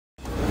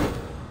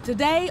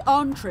Today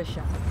on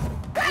Trisha.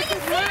 Are you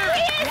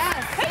serious?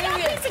 Yes, Hey,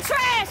 you piece of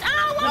trash. I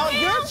don't want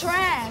him. No, you're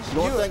trash.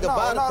 Don't think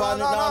about it,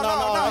 partner.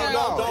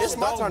 No. It's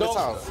my turn to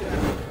talk.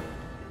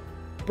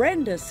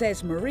 Brenda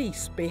says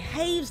Maurice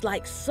behaves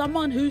like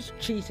someone who's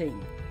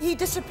cheating. He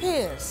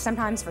disappears.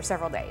 Sometimes for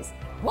several days.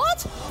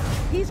 What?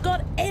 He's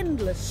got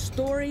endless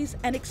stories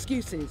and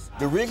excuses.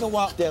 The reason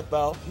why I step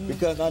out,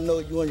 because I know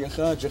you and your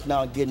son just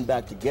now getting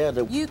back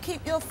together. You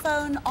keep your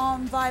phone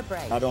on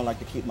vibrate. I don't like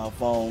to keep my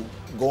phone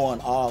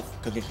going off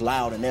because it's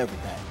loud and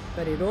everything.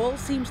 But it all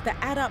seems to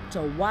add up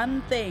to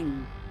one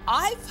thing.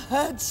 I've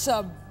heard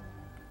some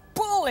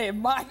bull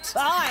in my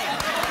time.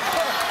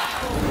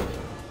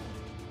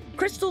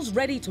 Chrystal's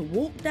ready to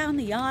walk down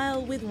the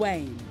aisle with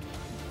Wayne.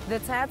 The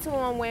tattoo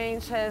on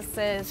Wayne's chest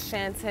says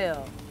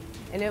Chantel.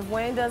 And if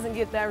Wayne doesn't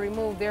get that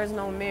removed, there's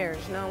no marriage,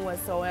 none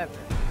whatsoever.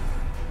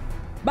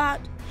 But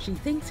she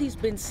thinks he's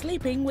been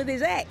sleeping with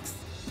his ex.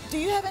 Do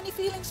you have any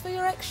feelings for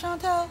your ex,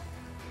 Chantel?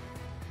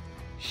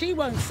 She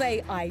won't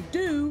say I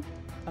do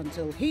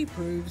until he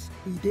proves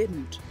he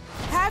didn't.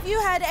 Have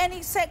you had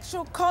any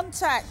sexual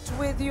contact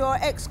with your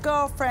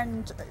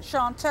ex-girlfriend,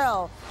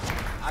 Chantel?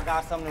 I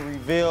got something to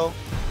reveal.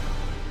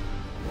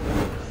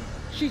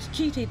 She's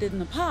cheated in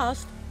the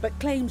past, but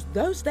claims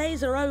those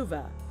days are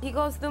over. He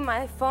goes through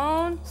my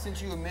phone.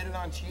 Since you admitted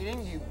on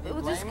cheating, you It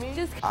was blame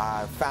me?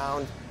 I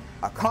found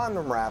a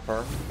condom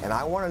wrapper, and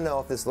I want to know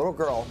if this little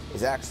girl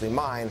is actually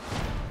mine.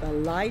 The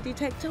lie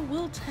detector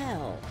will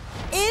tell.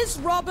 Is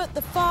Robert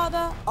the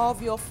father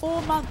of your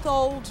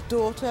 4-month-old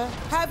daughter?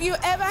 Have you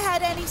ever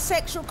had any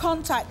sexual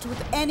contact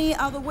with any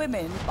other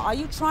women? Are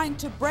you trying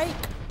to break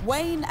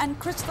Wayne and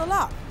Chrystal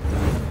up?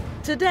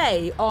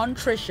 Today on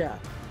Trisha.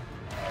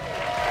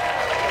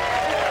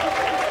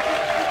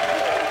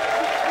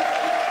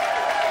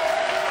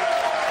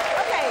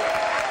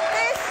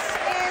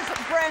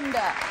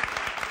 Brenda.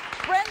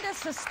 Brenda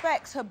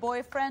suspects her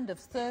boyfriend of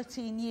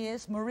 13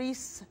 years,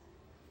 Maurice,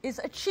 is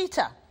a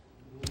cheater.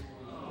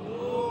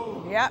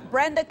 Yeah,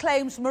 Brenda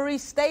claims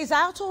Maurice stays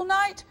out all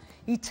night,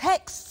 he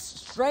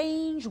texts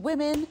strange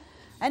women,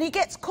 and he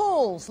gets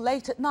calls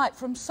late at night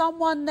from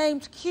someone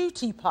named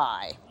Cutie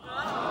Pie.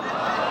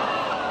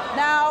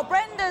 Now,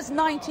 Brenda's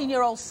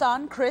 19-year-old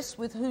son, Chris,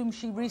 with whom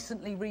she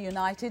recently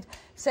reunited,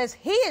 says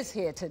he is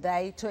here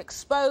today to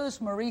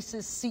expose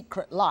Maurice's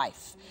secret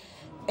life.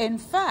 In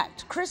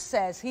fact, Chris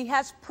says he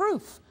has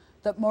proof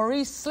that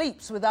Maurice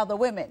sleeps with other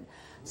women.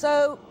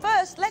 So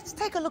first, let's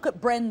take a look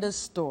at Brenda's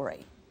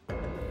story.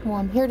 Well,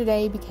 I'm here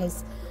today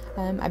because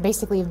I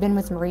basically have been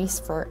with Maurice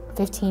for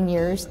 15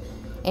 years,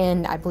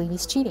 and I believe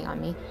he's cheating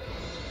on me.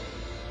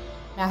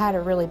 I had a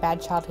really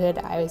bad childhood.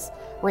 I was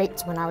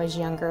raped when I was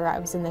younger. I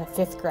was in the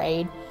 5th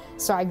grade,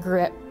 so I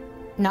grew up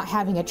not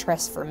having a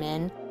trust for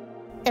men.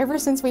 Ever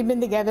since we've been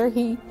together,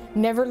 he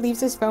never leaves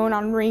his phone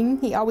on ring.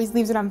 He always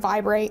leaves it on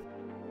vibrate.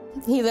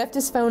 He left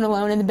his phone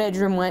alone in the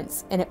bedroom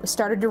once, and it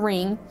started to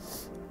ring.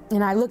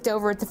 And I looked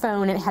over at the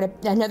phone, and it had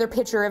another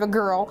picture of a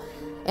girl,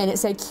 and it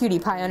said Cutie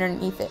Pie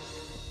underneath it.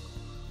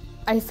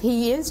 If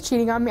he is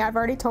cheating on me, I've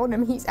already told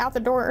him he's out the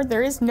door.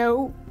 There is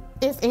no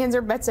ifs, ands,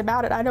 or buts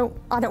about it. I don't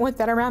want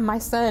that around my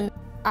son.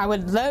 I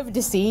would love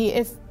to see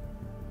if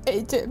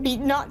it to be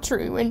not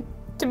true and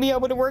to be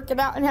able to work it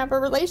out and have a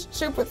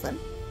relationship with him.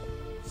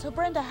 So,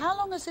 Brenda, how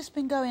long has this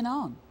been going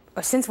on?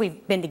 Since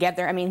we've been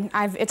together, I mean,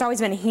 it's always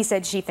been a he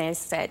said, she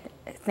said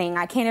thing.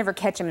 I can't ever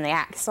catch him in the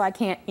act, so I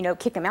can't,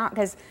 kick him out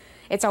because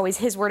it's always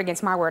his word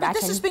against my word. But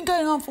this has been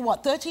going on for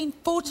what, 13,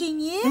 14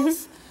 years?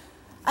 Mm-hmm.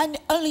 And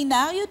only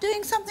now you're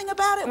doing something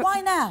about it? Why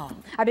now?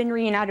 I've been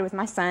reunited with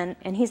my son,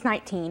 and he's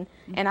 19,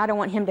 and I don't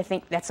want him to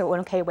think that's an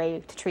okay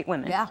way to treat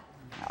women. Yeah.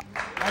 I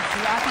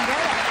can get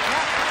that.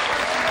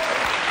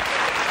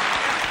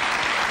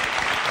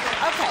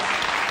 Okay.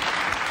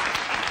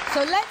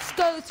 So let's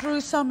go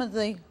through some of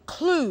the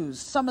clues,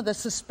 some of the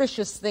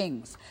suspicious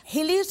things.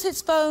 He leaves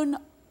his phone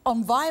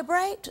on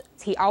vibrate?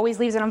 He always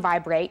leaves it on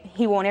vibrate.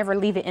 He won't ever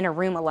leave it in a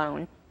room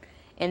alone.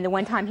 And the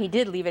one time he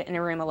did leave it in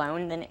a room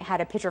alone, then it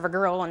had a picture of a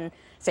girl and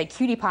said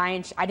Cutie Pie,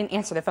 and I didn't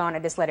answer the phone. I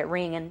just let it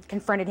ring and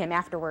confronted him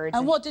afterwards.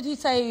 And what did he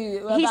say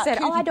about He said,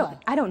 Cutie Pie?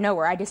 I don't know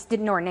her. I just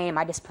didn't know her name.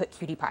 I just put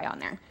Cutie Pie on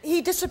there.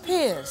 He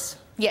disappears?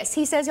 Yes,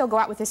 he says he'll go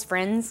out with his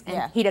friends,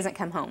 and he doesn't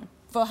come home.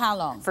 For how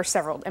long?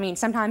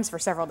 Sometimes for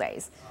several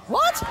days.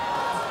 What?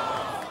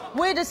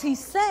 Where does he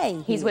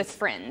say? He's with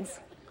friends.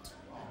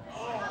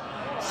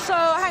 So,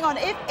 hang on,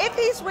 if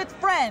he's with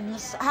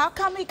friends, how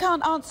come he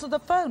can't answer the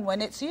phone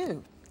when it's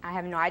you? I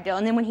have no idea.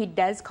 And then when he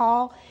does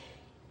call,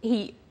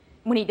 it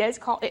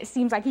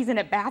seems like he's in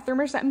a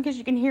bathroom or something, because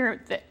you can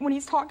hear it, when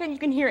he's talking, you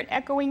can hear it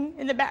echoing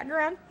in the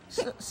background.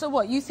 So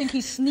what, you think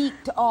he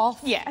sneaked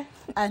off? Yeah.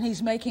 And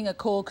he's making a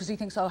call because he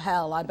thinks, oh,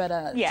 hell, I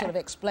better sort of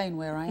explain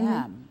where I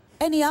am.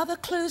 Any other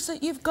clues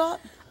that you've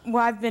got?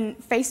 Well, I've been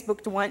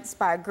Facebooked once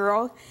by a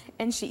girl,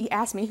 and she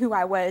asked me who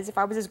I was, if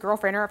I was his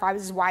girlfriend or if I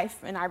was his wife,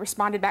 and I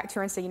responded back to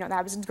her and said, that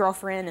I was his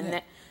girlfriend and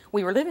that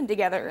we were living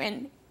together,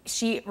 and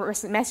she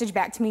messaged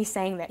back to me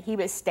saying that he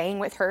was staying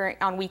with her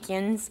on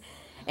weekends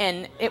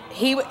And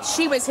she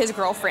was his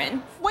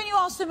girlfriend. When you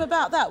asked him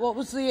about that, what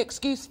was the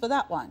excuse for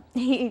that one?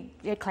 He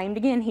claimed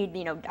again,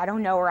 I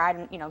don't know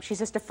her, she's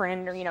just a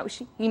friend, or,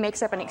 he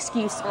makes up an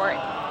excuse for it.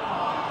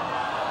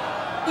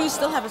 Do you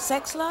still have a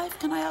sex life?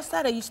 Can I ask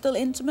that? Are you still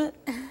intimate?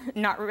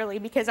 Not really,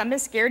 because I'm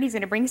just scared he's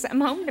going to bring something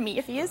home to me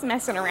if he is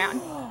messing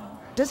around.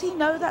 Does he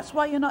know that's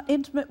why you're not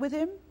intimate with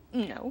him?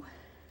 No.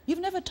 You've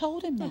never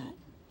told him that?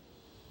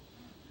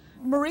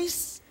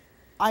 Maurice,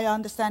 I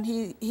understand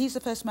he's the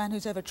first man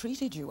who's ever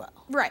treated you well.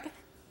 Right.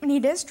 And he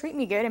does treat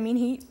me good. I mean,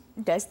 he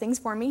does things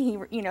for me.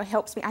 He,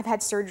 helps me. I've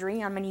had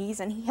surgery on my knees,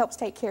 and he helps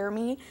take care of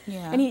me.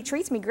 Yeah. And he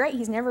treats me great.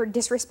 He's never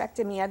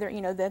disrespected me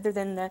other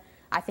than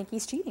I think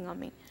he's cheating on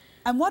me.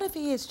 And what if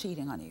he is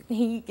cheating on you?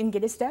 He can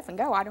get his stuff and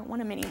go. I don't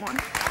want him anymore.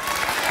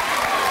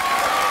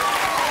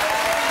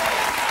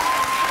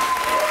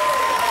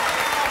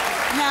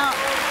 Now,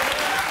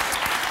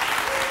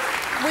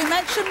 we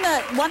mentioned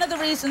that one of the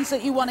reasons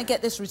that you want to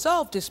get this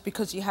resolved is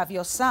because you have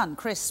your son,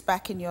 Chris,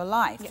 back in your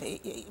life.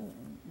 Yes.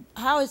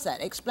 How is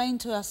that? Explain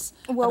to us.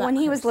 Well, when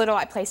he was little,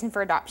 I placed him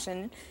for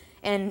adoption,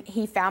 and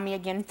he found me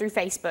again through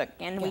Facebook,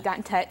 and we got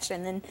in touch,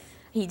 and then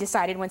he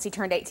decided once he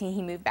turned 18,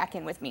 he moved back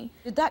in with me.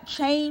 Did that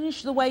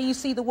change the way you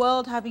see the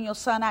world, having your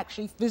son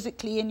actually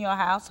physically in your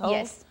household?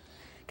 Yes,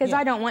 because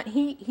I don't want,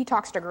 he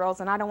talks to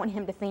girls, and I don't want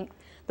him to think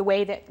the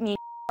way that me and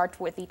are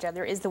with each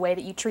other is the way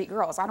that you treat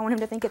girls. I don't want him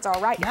to think it's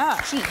all right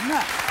to cheat. No,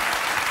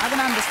 I can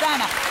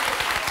understand that.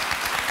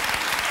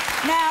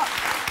 Now,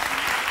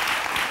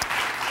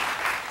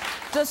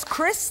 does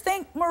Chris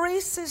think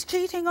Maurice is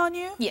cheating on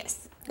you?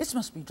 Yes. This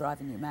must be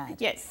driving you mad.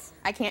 Yes.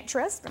 I can't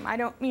trust him. I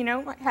don't,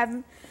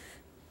 have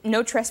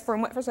no trust for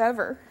him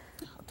whatsoever.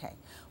 Okay.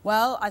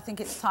 Well, I think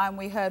it's time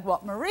we heard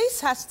what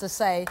Maurice has to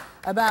say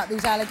about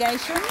these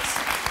allegations.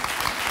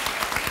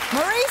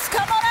 Maurice,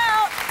 come on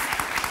out.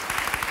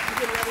 You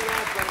can let it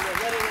out, Brenda.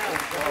 Let it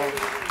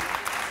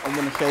out. I'm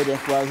going to say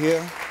this right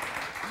here.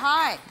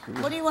 Hi.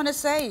 What do you want to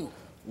say?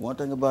 One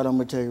thing about it, I'm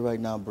going to tell you right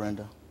now,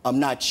 Brenda. I'm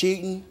not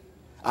cheating.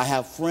 I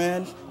have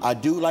friends. I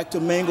do like to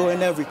mingle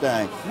and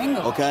everything.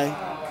 Mingle? Okay?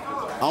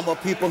 I'm a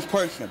people's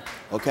person,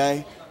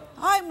 okay?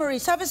 Hi,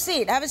 Maurice. Have a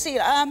seat. Have a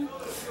seat.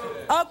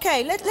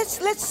 Okay,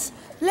 let's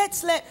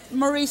let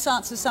Maurice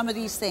answer some of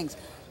these things.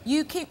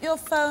 You keep your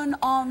phone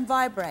on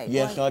vibrate.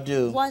 Yes, I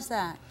do. Why's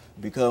that?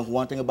 Because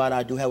one thing about it,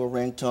 I do have a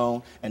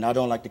ringtone, and I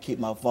don't like to keep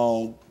my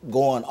phone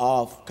going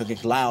off because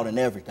it's loud and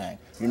everything.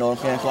 You know what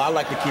I'm saying? So I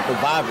like to keep it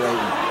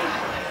vibrating.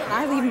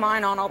 I leave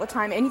mine on all the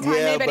time. Anytime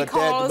anybody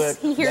calls,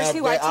 he hears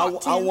who I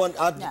talk to.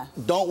 I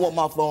don't want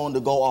my phone to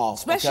go off.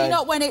 Especially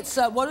not when it's,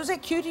 what is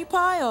it, cutie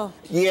pie or?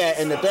 Yeah,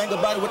 and the thing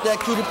about it with that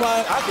cutie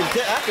pie, I can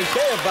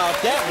say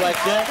about that right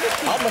there.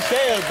 I'm going to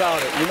say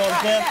about it, you know what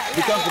I'm saying?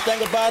 Because the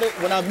thing about it,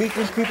 when I meet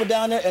these people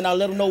down there and I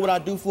let them know what I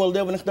do for a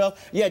living and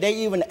stuff, yeah, they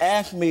even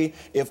ask me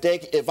if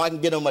I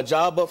can get them a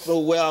job up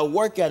for where I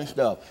work at and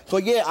stuff. So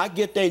yeah, I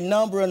get their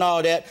number and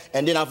all that,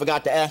 and then I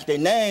forgot to ask their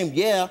name,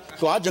 yeah,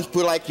 so I just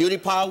put like cutie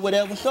pie or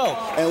whatever. So,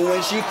 and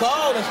when she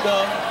called and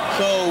stuff,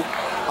 so,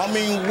 I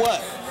mean,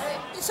 what?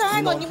 So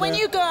hang on, when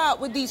you go out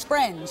with these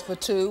friends for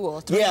 2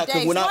 or 3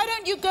 days, why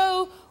don't you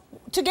go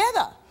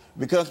together?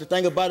 Because the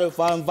thing about it, if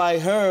I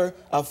invite her,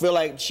 I feel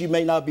like she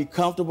may not be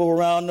comfortable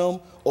around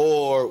them,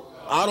 or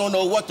I don't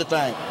know what to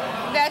think.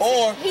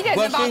 He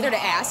doesn't bother to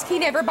ask. He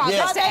never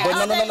bothers to ask.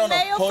 Are they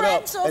male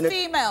friends or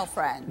female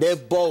friends? They're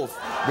both.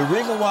 The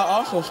reason why I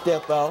also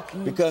step out,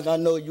 because I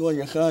know you and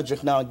your son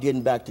just now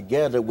getting back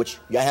together, which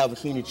y'all haven't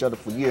seen each other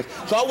for years.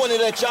 So I want to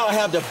let y'all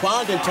have the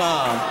bonding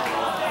time.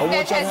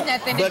 That has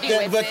nothing to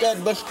do with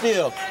it. But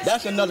still,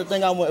 that's another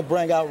thing I want to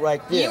bring out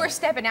right there. You were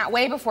stepping out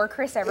way before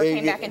Chris ever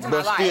came back into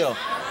my life. But still,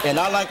 and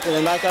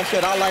like I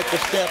said, I like to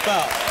step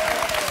out.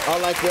 I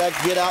like to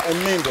get out and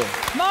mingle.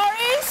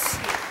 Maurice?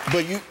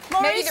 But you...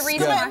 Maybe the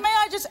reason why... May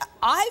I just...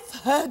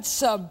 I've heard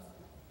some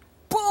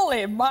bull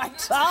in my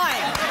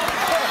time.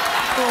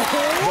 But go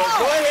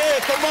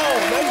ahead, come on.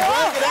 Let's bring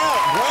it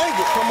out. Bring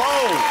it, come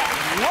on.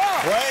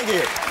 Bring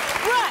it.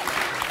 Right.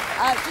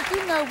 Did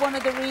you know one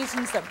of the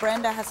reasons that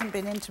Brenda hasn't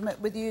been intimate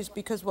with you is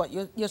because, what,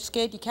 you're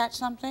scared you catch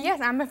something? Yes,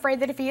 I'm afraid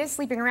that if he is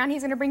sleeping around,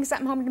 he's going to bring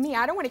something home to me.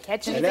 I don't want to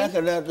catch anything. And that's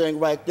another thing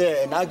right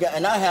there. And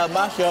I have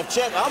myself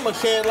checked. I'm going to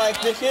say it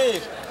like this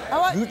is.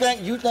 You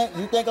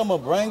think I'm gonna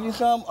bring you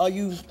some? Are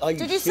you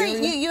Did you serious?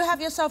 say you have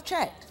yourself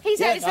checked?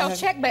 He's had himself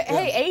checked, but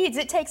hey, AIDS,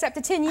 it takes up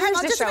to 10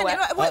 years to show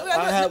up.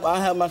 I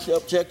have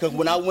myself checked because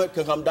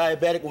because I'm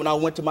diabetic, when I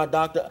went to my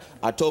doctor,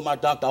 I told my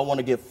doctor I want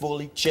to get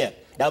fully checked.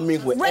 That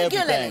means with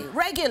everything.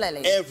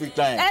 Regularly.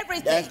 Everything. That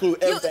includes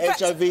everything.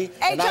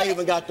 HIV, and I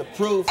even got the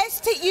proof. For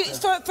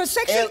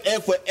sexual...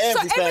 And for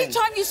everything. So every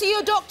time you see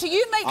your doctor,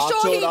 you make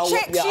sure he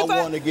checks you for...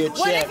 I want to get checked.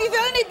 Well, if you've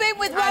only been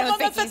with one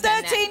woman for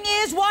 13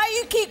 years, why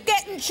you keep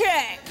getting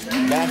checked?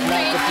 That's not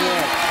the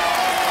point.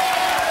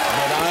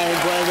 But I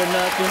ain't bringing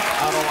nothing,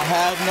 I don't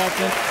have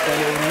nothing, and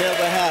it will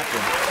never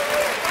happen.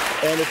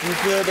 And if you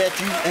feel that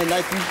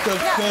like you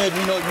said,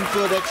 you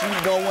feel that you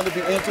don't want to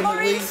be intimate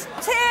Maurice,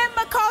 Tim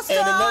Acosta,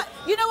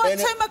 you know what,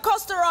 Tim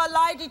Acosta, our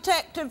lie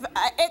detective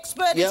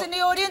expert, is in the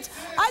audience.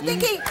 I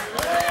think he...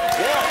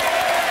 Yeah.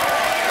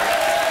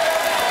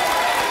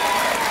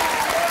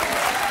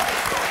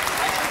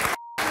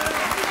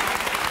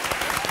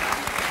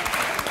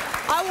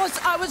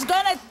 I was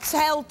going to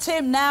tell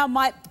Tim now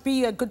might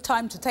be a good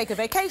time to take a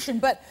vacation,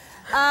 but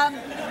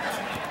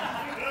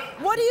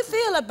what do you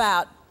feel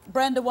about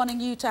Brenda wanting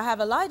you to have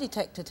a lie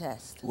detector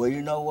test? Well,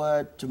 you know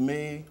what? To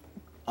me,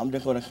 I'm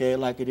just gonna say it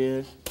like it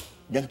is.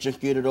 Let's just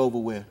get it over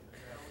with.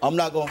 I'm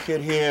not gonna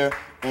sit here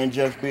and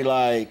just be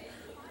like,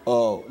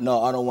 oh,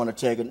 no, I don't want to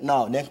take it.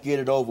 No, let's get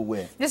it over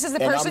with. This is the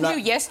person who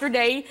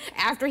yesterday,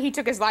 after he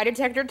took his lie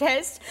detector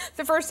test,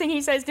 the first thing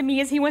he says to me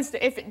is he wants to,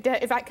 if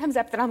that comes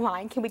up that I'm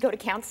lying, can we go to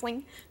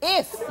counseling?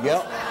 If. Yep.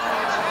 Yeah,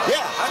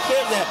 I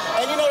said that.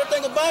 And you know the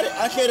thing about it?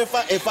 I said if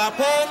I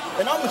pass,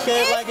 and I'm going to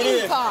say it like it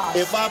is.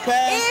 If I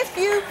pass. If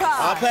you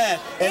pass. I pass.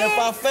 And if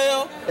I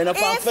fail, you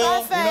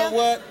know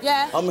what?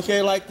 Yeah. I'm going to say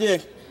it like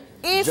this.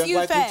 If just you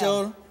like fail. You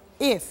told her.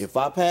 If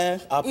I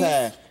pass, I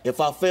pass. If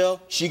I fail,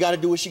 she got to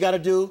do what she got to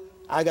do.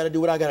 I got to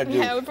do what I got to do.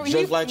 No,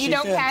 just like you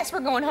don't pass, we're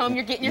going home,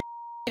 you're getting your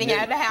getting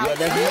out of the house. Yeah,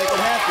 let's make it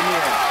happen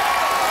here.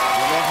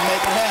 Let's make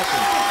it happen.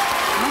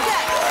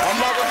 I'm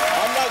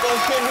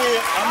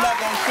not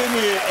going to sit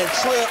here and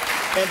trip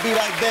and be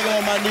like begging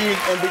on my knees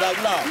and be like,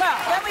 no. Well,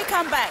 when we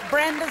come back,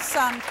 Brenda's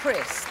son,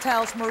 Chris,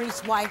 tells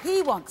Maurice why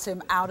he wants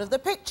him out of the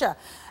picture.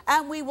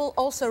 And we will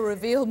also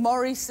reveal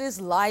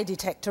Maurice's lie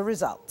detector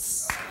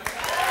results.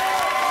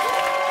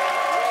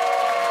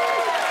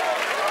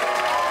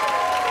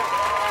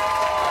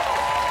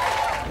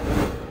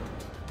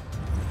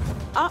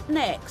 Up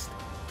next.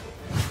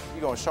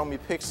 You gonna show me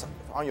pics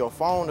on your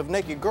phone of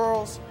naked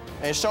girls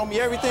and show me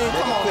everything?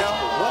 Come on now.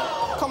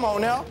 What? Come on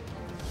now.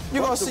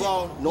 You gonna see?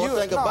 No,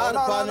 think about it,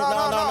 partner.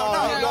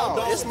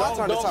 No. It's my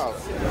turn to talk.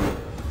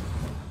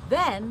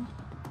 Then,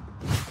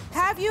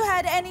 have you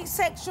had any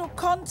sexual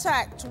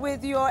contact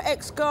with your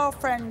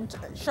ex-girlfriend,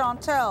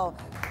 Chantel?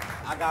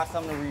 I got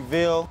something to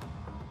reveal.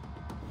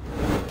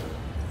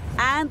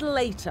 And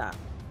later.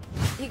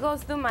 He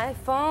goes through my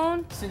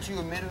phone. Since you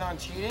admitted on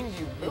cheating,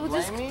 you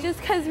blame me? Just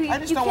because I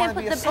just don't want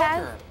to be a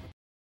sucker.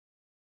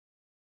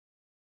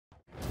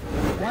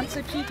 Once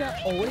a cheater,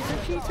 always a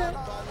cheater?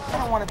 I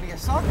don't want to be a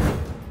sucker.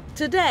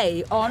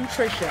 Today on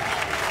Trisha.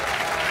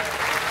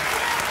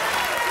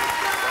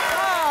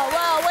 Oh,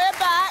 well, we're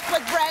back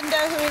with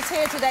Brenda, who is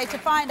here today to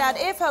find out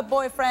if her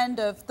boyfriend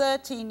of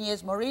 13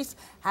 years, Maurice,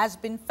 has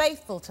been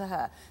faithful to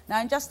her.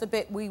 Now, in just a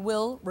bit, we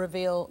will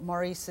reveal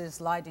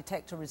Maurice's lie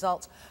detector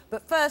results.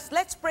 But first,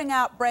 let's bring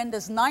out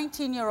Brenda's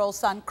 19-year-old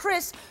son,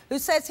 Chris, who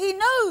says he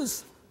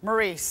knows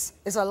Maurice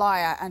is a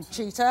liar and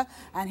cheater,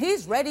 and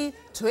he's ready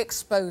to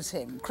expose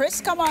him. Chris,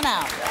 come on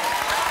out.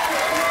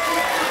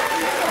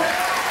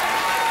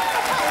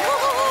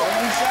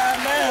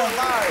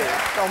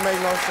 Don't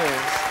make no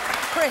sense.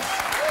 Chris.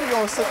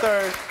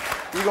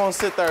 You're gonna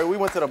sit there. We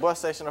went to the bus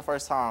station the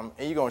first time,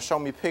 and you're gonna show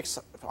me pics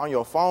on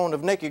your phone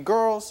of naked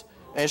girls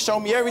and show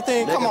me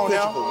everything? Come on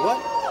now.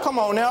 What? Come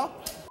on now.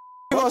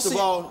 First of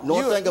all,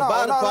 think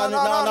about it, partner.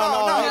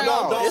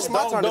 No. It's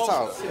my turn to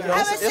talk.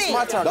 It's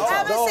my turn to talk.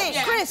 Have a seat.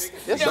 Chris.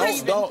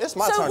 It's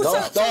my turn.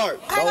 Don't start.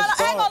 Hang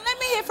on. Let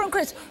me hear from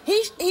Chris.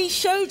 He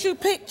showed you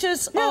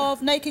pictures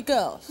of naked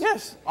girls?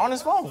 Yes, on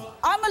his phone.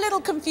 I'm a little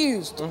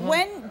confused.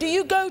 When do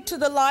you go to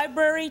the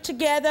library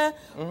together?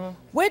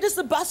 Where does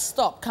the bus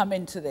stop come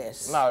into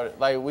this? No,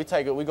 like we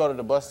go to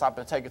the bus stop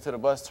and take it to the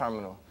bus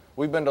terminal.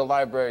 We've been to the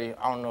library,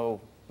 I don't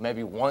know,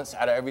 maybe once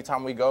out of every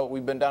time we go.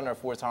 We've been down there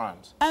 4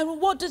 times.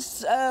 And what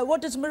does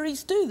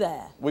Maurice do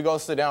there? We go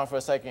sit down for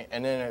a second,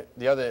 and then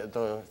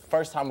the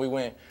first time we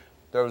went,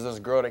 there was this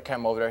girl that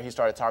came over there he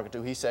started talking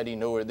to. He said he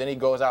knew her. Then he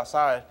goes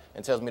outside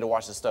and tells me to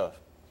watch the stuff.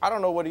 I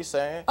don't know what he's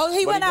saying. Oh,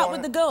 he went out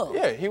with the girl?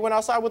 Yeah, he went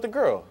outside with the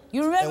girl.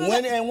 You remember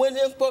when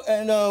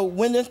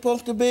it's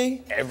supposed to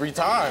be? Every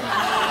time.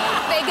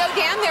 They go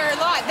down there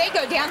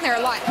a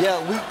lot.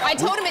 Yeah, I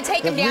told him to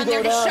take him down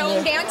there to show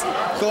him down to...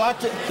 So I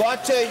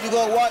tell you to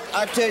go watch.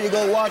 I tell you to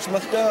go watch my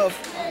stuff.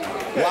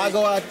 Well, I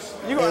go out.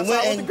 You go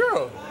outside with the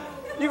girl.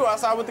 You go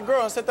outside with the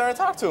girl and sit there and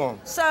talk to him.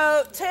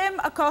 So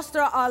Tim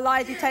Acosta, our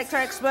lie detector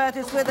expert,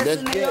 is with us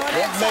in the audience.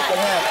 Let's make it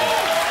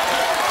happen.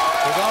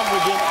 Because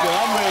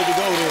I'm ready to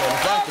go there.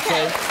 If that's the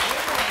case.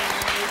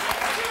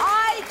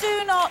 I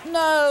do not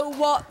know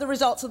what the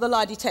results of the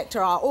lie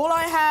detector are. All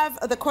I have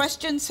are the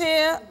questions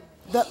here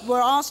that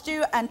were asked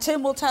you, and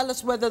Tim will tell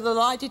us whether the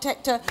lie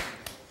detector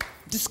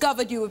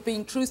discovered you were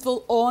being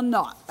truthful or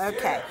not.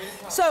 Okay.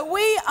 So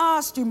we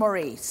asked you,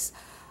 Maurice,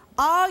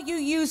 are you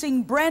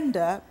using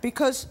Brenda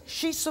because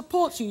she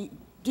supports you?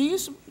 Do you...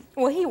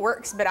 Well, he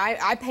works, but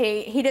I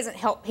pay. He doesn't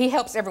help. He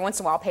helps every once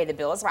in a while pay the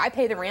bills. I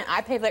pay the rent.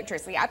 I pay the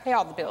electricity. I pay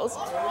all the bills.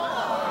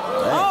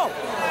 Oh.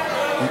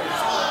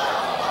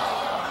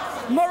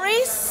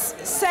 Maurice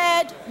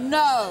said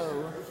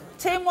no.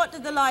 Tim, what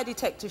did the lie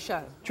detector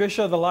show?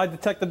 Trisha, the lie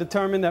detector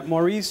determined that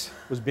Maurice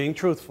was being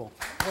truthful.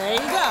 There you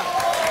go.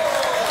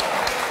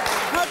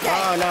 Okay.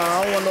 No,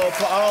 I don't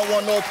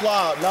want no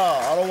applause. No,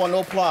 I don't want no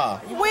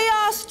applause. We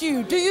asked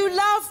you, do you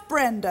love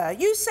Brenda?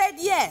 You said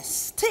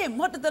yes. Tim,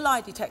 what did the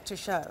lie detector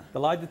show? The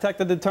lie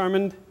detector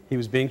determined he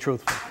was being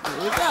truthful.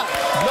 There you go.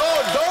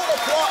 No, don't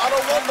applaud. I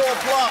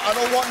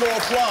don't want no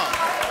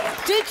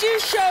applause. Did you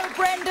show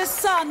Brenda's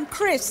son,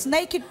 Chris,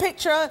 naked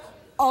picture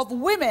of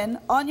women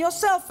on your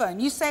cell phone?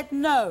 You said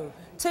no.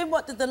 Tim,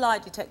 what did the lie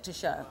detector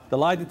show? The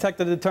lie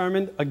detector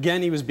determined,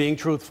 again, he was being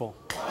truthful.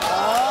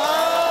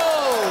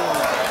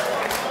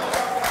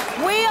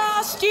 We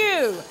asked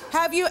you,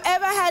 have you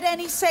ever had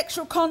any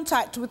sexual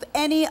contact with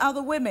any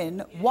other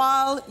women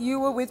while you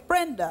were with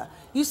Brenda?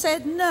 You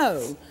said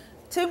no.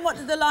 Tim, what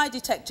did the lie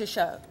detector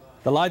show?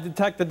 The lie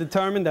detector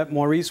determined that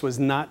Maurice was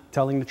not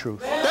telling the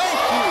truth. Thank you.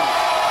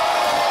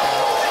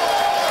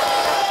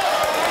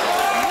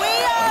 We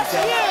asked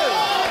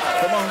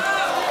you. Come on.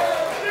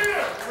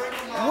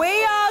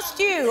 We asked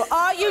you,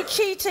 are you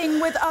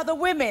cheating with other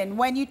women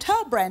when you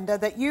tell Brenda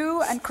that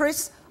you and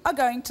Chris are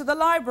going to the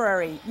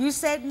library? You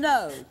said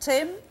no.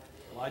 Tim?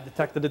 The lie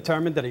detector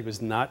determined that he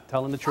was not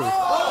telling the truth. We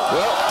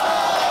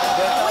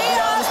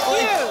asked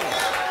you,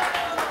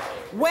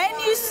 when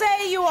you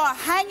say you are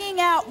hanging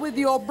out with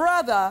your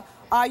brother,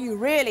 are you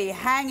really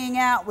hanging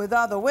out with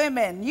other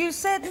women? You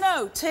said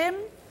no. Tim?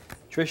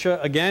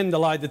 Trisha, again, the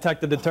lie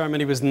detector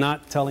determined he was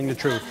not telling the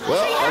truth.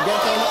 Well, I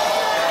guess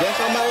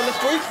I'm out in the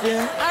streets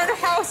then. I don't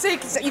know how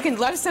you can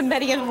love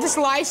somebody and just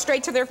lie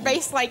straight to their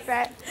face like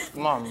that.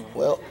 Mom.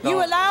 Well,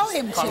 You allow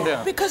him Calm to.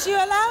 down. Because you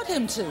allowed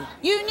him to.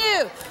 You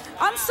knew.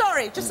 I'm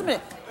sorry. Just a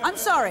minute. I'm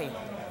sorry.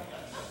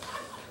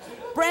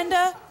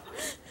 Brenda,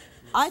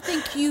 I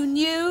think you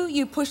knew.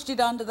 You pushed it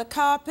under the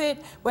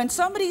carpet. When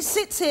somebody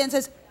sits here and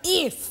says,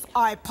 if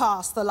I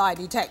pass the lie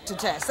detector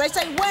test, they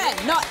say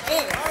when, not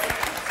if.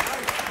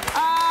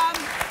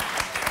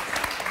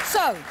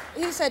 So,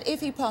 he said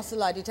if he passed the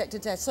lie detector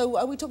test. So,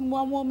 are we talking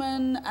one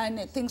woman and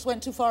things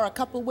went too far? A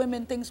couple of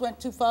women, things went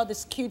too far?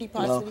 This cutie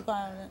pie, sweetie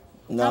pie?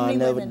 No, How I many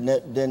never women?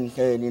 didn't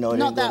say, you know,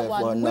 Not didn't that go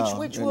that one. far.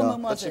 Which No,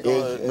 woman was it? But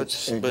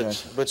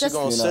you're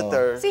gonna sit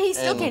there. See, he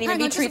still can't even be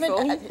Hang on just a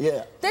truthful. minute.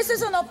 Yeah. This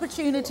is an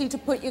opportunity to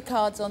put your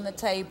cards on the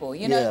table.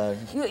 You know,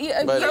 Yeah.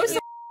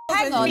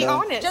 hang on. Be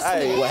honest. Just a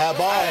minute. Well, how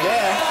about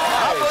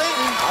I believe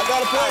you. I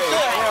got a point too.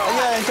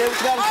 Yeah, and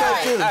Tim's got a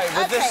point too. Hey,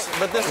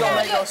 but this don't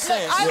make no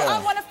sense.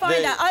 I want to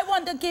find out. I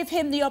want to give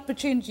him the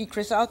opportunity,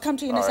 Chris. I'll come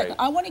to you in a second.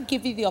 I want to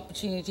give you the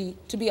opportunity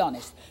to be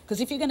honest.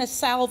 Because if you're going to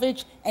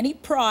salvage any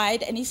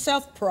pride, any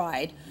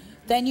self-pride,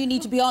 then you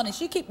need to be honest.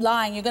 You keep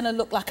lying, you're going to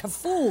look like a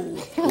fool.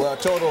 Well,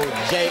 total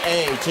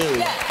J.A. too.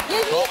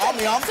 Well, I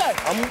mean, I'm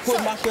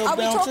putting myself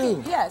down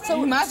too. Yeah, so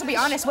You might as well be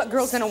honest. What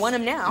girl's gonna want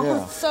him now?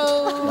 Yeah.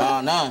 So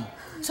None.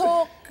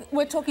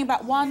 we're talking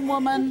about one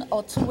woman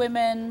or two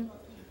women,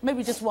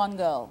 maybe just one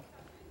girl.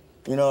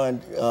 You know,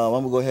 and I'm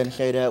gonna go ahead and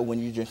say that when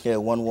you just said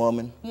one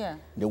woman. Yeah.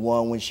 The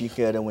one when she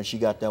said that when she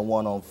got that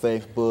one on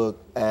Facebook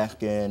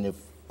asking if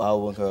I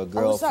was her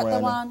girlfriend. Was that the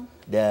one?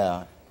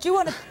 Yeah. Do you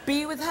want to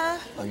be with her?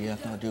 Oh yes,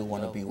 I do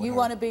want to be with her. You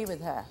want to be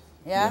with her?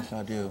 Yeah. Yes,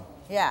 I do.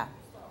 Yeah.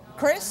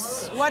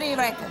 Chris, what do you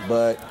reckon?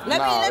 But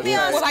Let me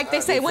ask. Well, like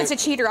they say, once a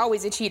cheater,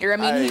 always a cheater. I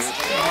mean, he's. I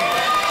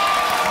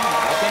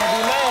can't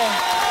be mad.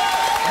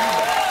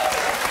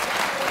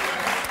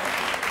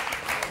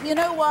 You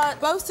know what?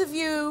 Both of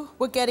you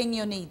were getting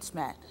your needs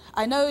met.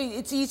 I know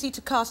it's easy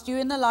to cast you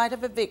in the light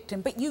of a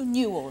victim, but you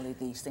knew all of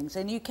these things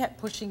and you kept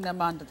pushing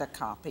them under the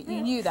carpet.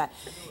 You knew that.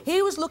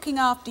 He was looking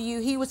after you.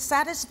 He was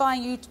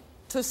satisfying you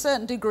to a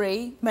certain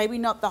degree, maybe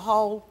not the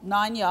whole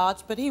 9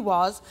 yards, but he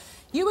was.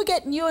 You were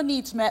getting your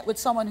needs met with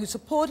someone who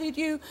supported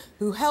you,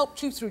 who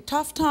helped you through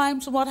tough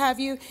times and what have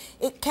you.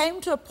 It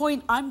came to a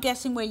point, I'm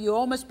guessing, where you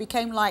almost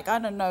became like, I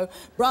don't know,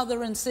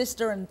 brother and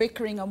sister and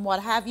bickering and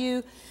what have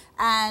you,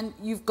 and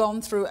you've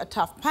gone through a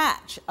tough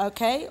patch,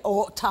 okay,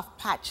 or tough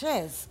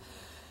patches.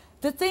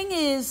 The thing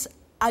is,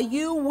 are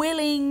you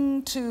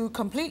willing to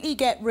completely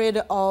get rid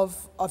of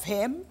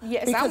him?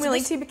 Yes, I'm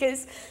willing to,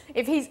 because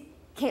if he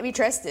can't be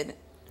trusted.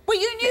 Well,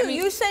 you knew.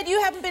 You said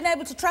you haven't been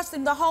able to trust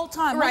him the whole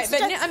time. Right,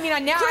 but I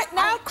mean, now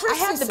Chris, I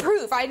have the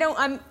proof. I think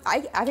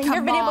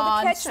never been able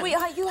to catch him.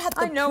 Sweetheart, you had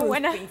the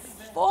proof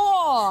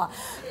before.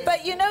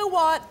 But you know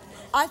what?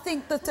 I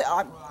think that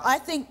I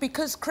think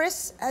because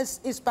Chris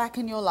is back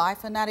in your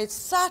life, and that is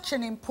such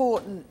an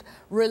important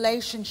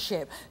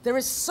relationship. There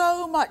is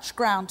so much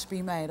ground to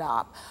be made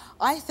up.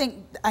 I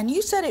think, and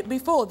you said it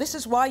before. This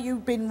is why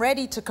you've been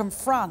ready to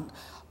confront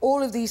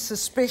all of these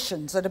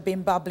suspicions that have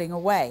been bubbling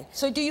away.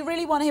 So, do you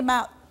really want him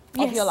out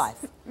of your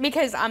life?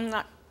 Because I'm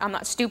not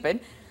stupid.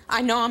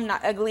 I know I'm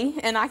not ugly,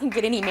 and I can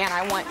get any man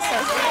I want. So.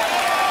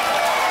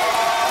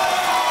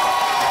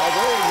 I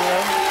agree,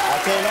 man. I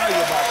can't argue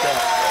about that.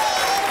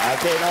 I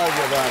can't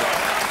argue about it.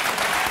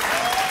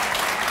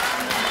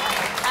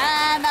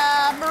 And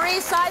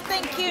Maurice, I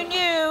think you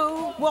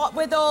knew what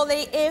with all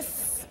the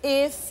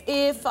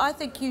if, I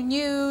think you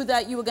knew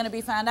that you were going to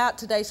be found out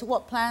today. So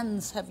what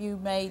plans have you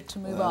made to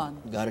move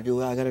on? Gotta do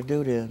what I gotta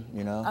do then,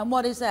 you know. And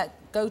what is that?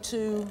 Go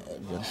to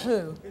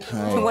who?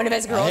 To one of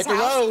his girls' hit the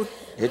road.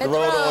 Hit the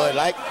road.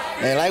 Like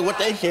what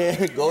they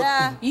said. Go.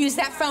 Yeah. Use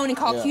that phone and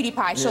call Cutie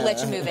Pie. She'll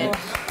let you move in.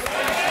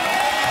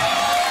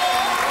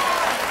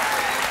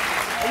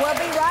 We'll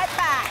be right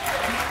back.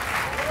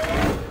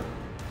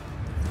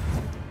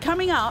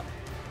 Coming up,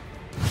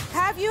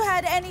 have you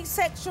had any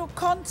sexual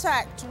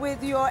contact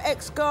with your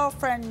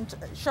ex-girlfriend,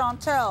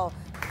 Chantel?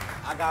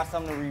 I got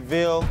something to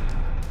reveal.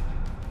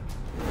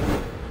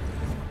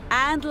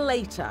 And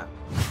later.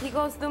 He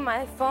goes through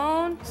my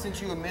phone.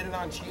 Since you admitted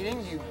on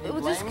cheating, you It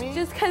was blame me?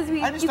 just because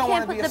I just you don't can't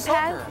want to put be the a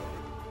sucker.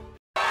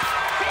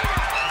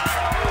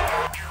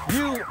 past.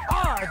 You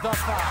are the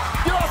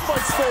fire. Get off my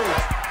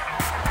stage.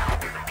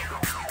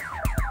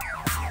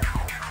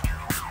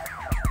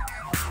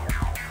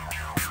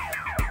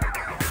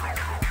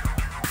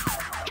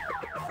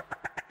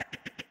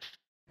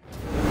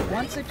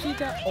 Once a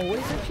cheater,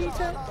 always a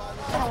cheater?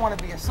 I don't want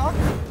to be a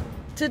sucker.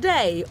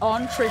 Today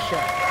on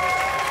Trisha.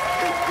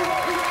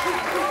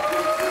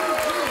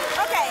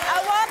 Okay, I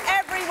want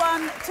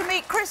everyone to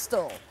meet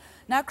Chrystal.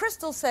 Now,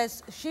 Chrystal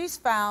says she's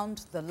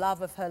found the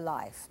love of her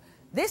life.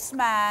 This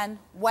man,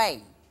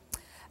 Wayne.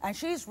 And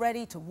she's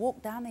ready to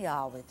walk down the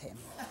aisle with him.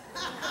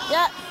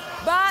 Yeah,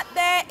 but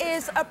there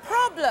is a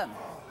problem.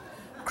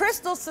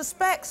 Chrystal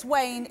suspects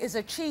Wayne is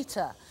a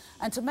cheater.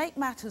 And to make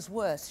matters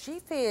worse, she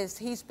fears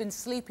he's been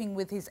sleeping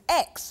with his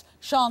ex,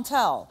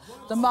 Chantal,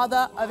 the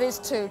mother of his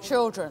 2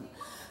 children.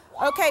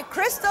 Okay,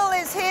 Chrystal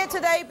is here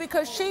today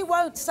because she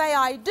won't say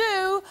I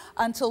do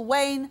until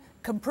Wayne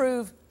can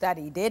prove that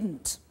he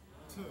didn't.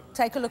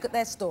 Take a look at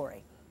their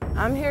story.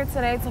 I'm here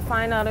today to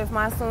find out if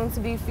my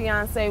soon-to-be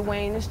fiancé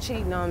Wayne is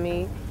cheating on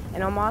me,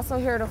 and I'm also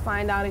here to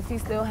find out if he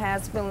still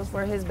has feelings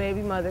for his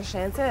baby mother,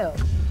 Chantal.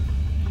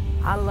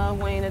 I love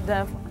Wayne to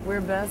death.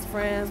 We're best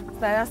friends.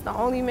 That's the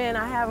only man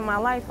I have in my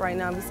life right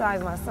now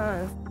besides my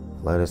sons.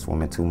 Love this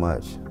woman too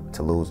much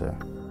to lose her.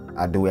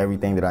 I do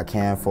everything that I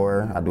can for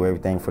her. I do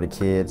everything for the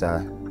kids.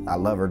 I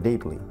love her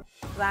deeply.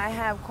 I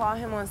have called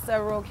him on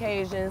several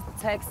occasions,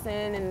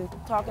 texting and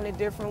talking to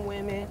different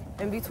women.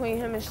 And between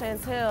him and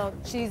Chantal,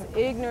 she's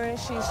ignorant,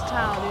 she's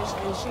childish,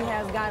 and she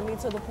has gotten me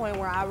to the point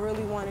where I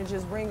really want to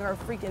just bring her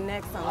freaking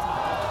neck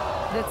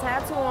sometimes. The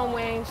tattoo on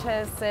Wayne's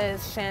chest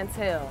says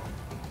Chantal.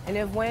 And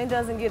if Wayne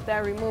doesn't get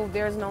that removed,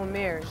 there's no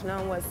marriage,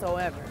 none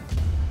whatsoever.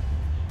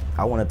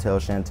 I want to tell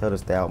Chantal to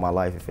stay out of my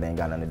life if it ain't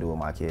got nothing to do with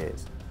my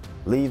kids.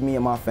 Leave me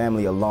and my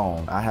family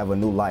alone. I have a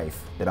new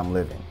life that I'm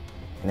living,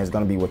 and it's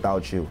going to be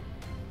without you.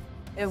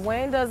 If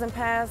Wayne doesn't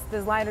pass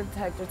this lie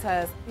detector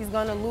test, he's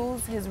going to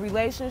lose his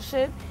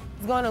relationship,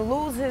 he's going to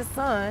lose his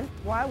son.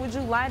 Why would you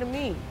lie to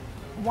me?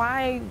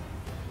 Why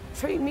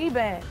treat me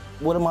bad?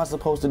 What am I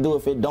supposed to do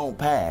if it don't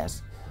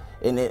pass?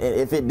 And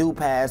if it do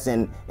pass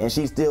and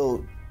she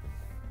still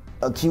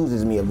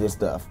accuses me of this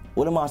stuff,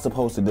 what am I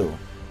supposed to do?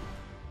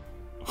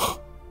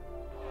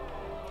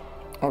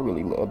 I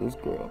really love this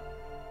girl.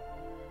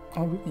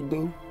 I really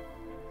do.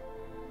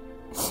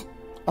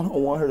 I don't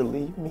want her to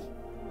leave me.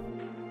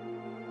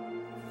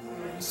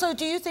 So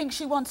do you think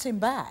she wants him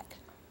back?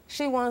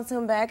 She wants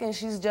him back, and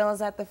she's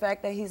jealous at the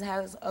fact that he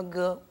has a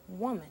good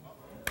woman.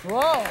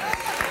 Whoa.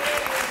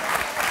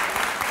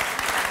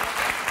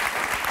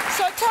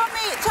 So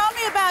tell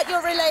me about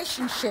your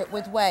relationship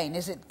with Wayne.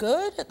 Is it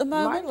good at the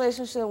moment? My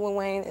relationship with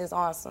Wayne is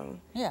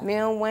awesome. Yeah. Me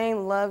and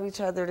Wayne love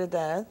each other to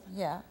death.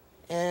 Yeah.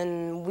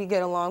 And we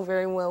get along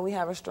very well. We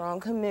have a strong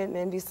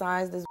commitment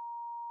besides this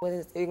with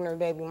his ignorant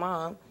baby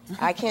mom.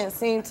 I can't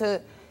seem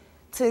to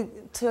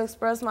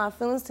express my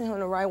feelings to him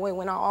the right way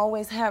when I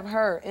always have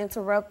her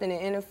interrupting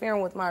and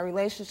interfering with my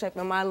relationship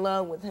and my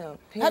love with him.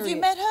 Period. Have you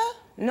met her?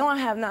 No, I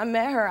have not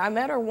met her. I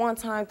met her one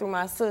time through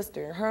my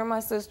sister. Her and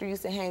my sister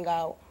used to hang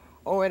out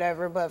or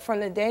whatever, but from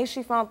the day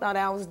she found out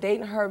I was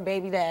dating her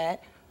baby dad,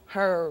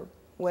 her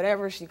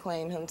whatever she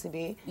claimed him to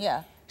be,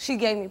 yeah, she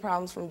gave me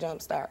problems from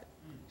jump start.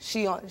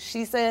 She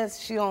says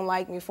she don't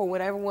like me for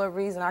whatever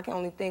reason. I can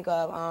only think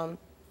of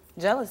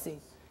jealousy.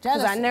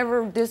 Because I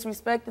never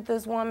disrespected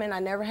this woman. I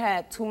never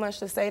had too much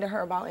to say to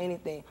her about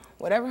anything.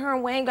 Whatever her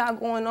and Wayne got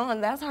going on,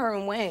 that's her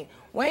and Wayne.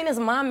 Wayne is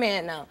my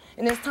man now,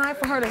 and it's time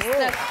for her to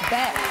step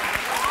back.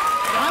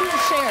 I'm the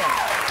sheriff.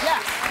 Yeah.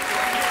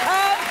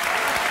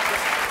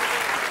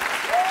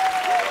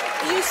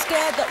 Are you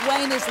scared that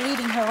Wayne is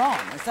leading her on?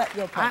 Is that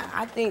your point?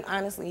 I think,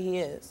 honestly, he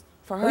is.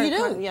 For her, you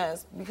do?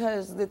 Yes,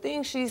 because the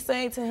things she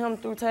say to him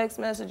through text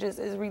messages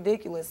is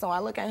ridiculous. So I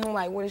look at him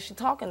like, what is she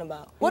talking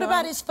about? What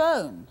about his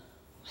phone?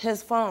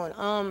 His phone.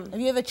 Have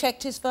you ever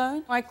checked his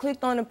phone? I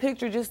clicked on the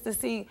picture just to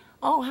see,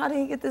 oh, how did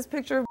he get this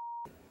picture of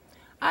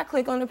I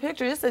click on the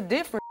picture, it's a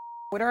different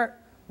with her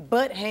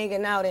butt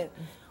hanging out and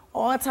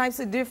all types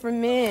of different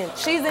men.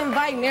 She's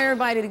inviting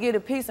everybody to get a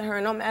piece of her,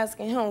 and I'm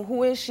asking him,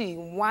 who is she?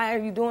 Why are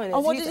you doing this? Oh,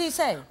 what did he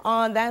say?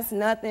 That's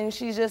nothing.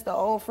 She's just an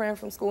old friend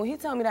from school. He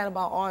told me that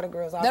about all the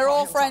girls. They're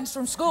all friends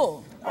from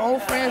school?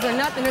 Old friends or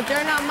nothing. If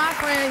they're not my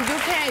friends, you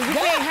can't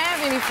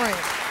have any friends.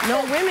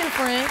 No women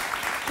friends.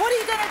 What are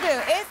you going to do?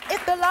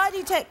 If the lie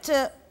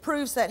detector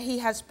proves that he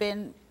has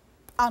been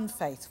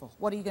unfaithful,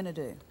 what are you going to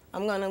do?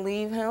 I'm going to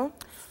leave him,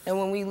 and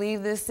when we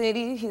leave this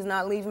city, he's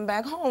not leaving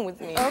back home with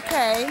me.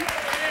 Okay,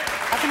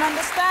 I can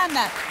understand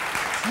that.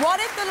 What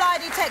if the lie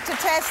detector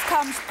test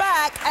comes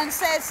back and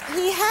says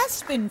he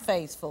has been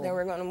faithful? Then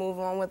we're going to move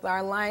on with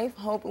our life.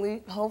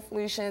 Hopefully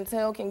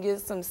Chantal can get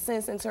some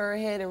sense into her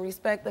head and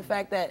respect the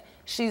fact that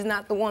she's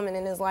not the woman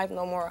in his life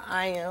no more.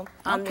 I am.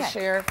 I'm the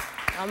sheriff.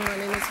 I'm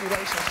running this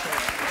relationship.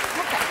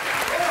 Okay.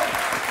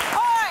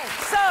 All right,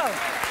 so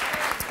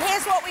here's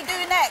here's what we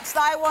do next.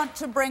 I want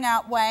to bring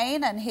out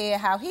Wayne and hear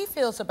how he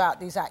feels about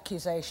these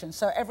accusations.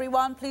 So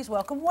everyone, please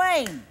welcome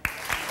Wayne.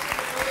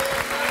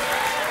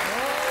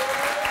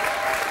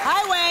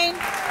 Hi, Wayne.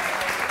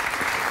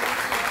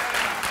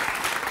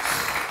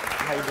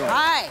 How you doing?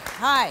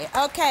 Hi.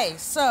 Okay,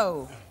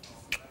 so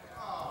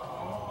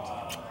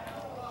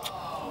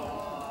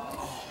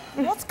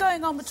what's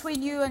going on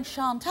between you and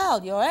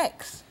Chantal, your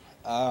ex?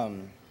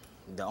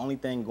 The only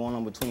thing going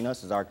on between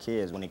us is our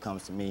kids when it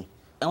comes to me.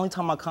 The only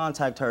time I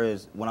contact her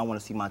is when I want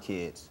to see my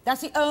kids.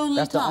 That's the only time?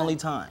 That's the only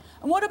time.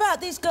 And what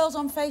about these girls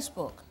on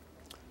Facebook?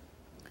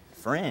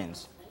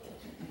 Friends.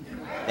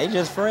 They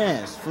just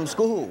friends from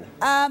school.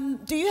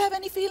 Do you have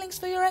any feelings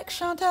for your ex,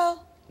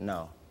 Chantal?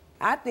 No.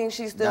 I think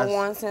she still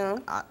wants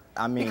him.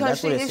 I mean, because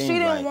that's what it if seems she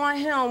didn't like. want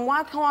him,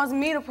 why cause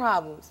me the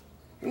problems?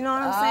 You know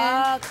what I'm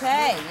saying?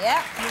 Okay,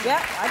 yeah,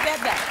 I get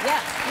that,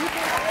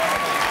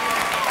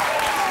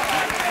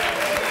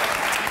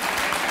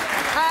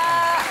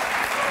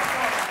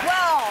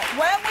 well,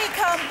 when we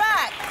come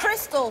back,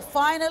 Chrystal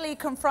finally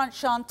confronts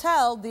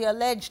Chantal, the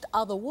alleged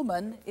other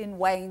woman in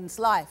Wayne's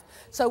life.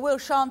 So will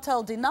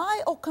Chantal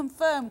deny or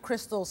confirm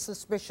Chrystal's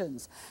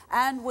suspicions?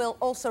 And we'll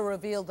also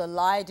reveal the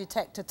lie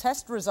detector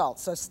test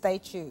results, so stay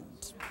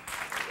tuned.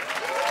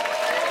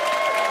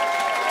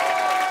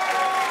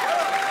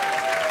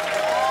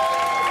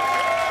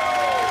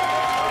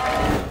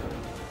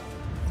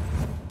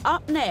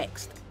 Up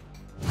next,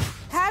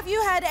 have you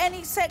had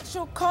any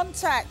sexual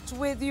contact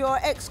with your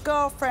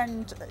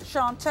ex-girlfriend,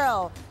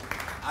 Chantal?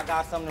 I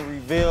got something to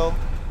reveal.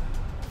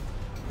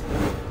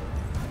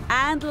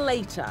 And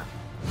later.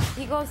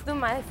 He goes through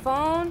my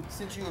phone.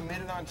 Since you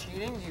admitted on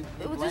cheating, you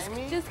It was blame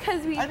me? just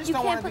because I just you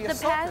don't can't want to put be the a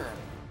sucker.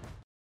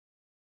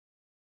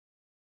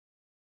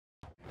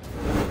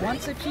 past.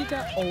 Once a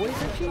cheater,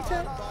 always a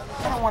cheater?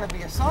 I don't want to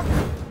be a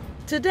sucker.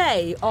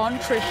 Today on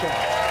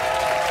Trisha.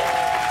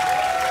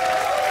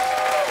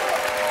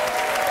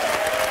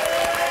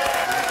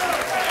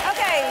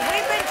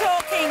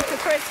 To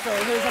Chrystal,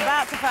 who's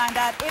about to find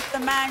out if the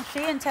man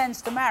she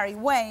intends to marry,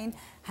 Wayne,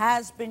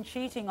 has been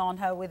cheating on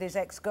her with his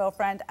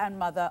ex-girlfriend and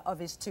mother of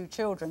his 2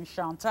 children,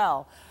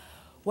 Chantal.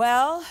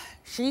 Well,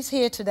 she's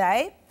here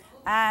today,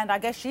 and I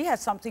guess she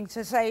has something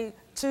to say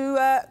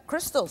to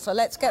Chrystal. So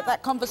let's get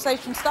that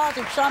conversation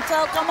started.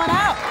 Chantal, come on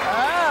out.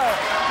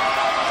 Oh.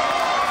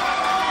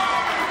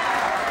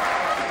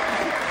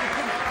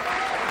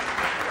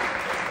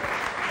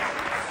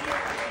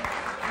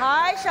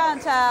 Hi,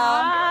 Chantal.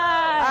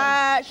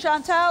 Hi.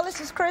 Chantal,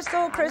 this is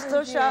Chrystal.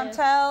 Chrystal,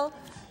 Chantal.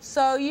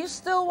 So you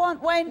still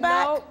want Wayne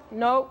back?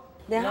 Nope.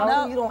 Then how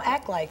come you don't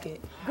act like it?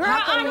 Girl,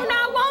 I do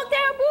not want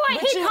that boy.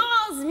 He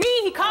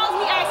calls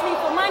me, asks me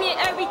for money and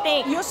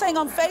everything. You're saying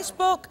on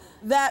Facebook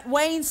that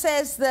Wayne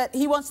says that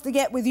he wants to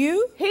get with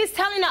you? He's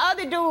telling the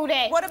other dude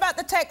that. What about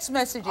the text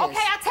messages? Okay,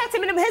 I text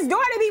him and his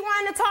daughter be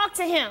wanting to talk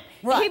to him.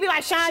 Right. And he be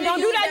like, Sean, don't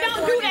do that,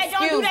 don't do that,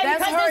 don't do that, That's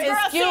because her this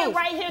girl excuse. sitting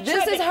right here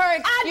This tripping. is her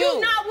excuse. I do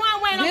not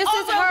want Wayne. This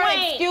I'm is over her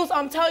Wayne. excuse.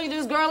 I'm telling you,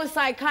 this girl is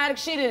psychotic.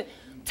 She didn't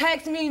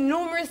text me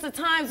numerous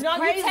times. No,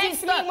 crazy you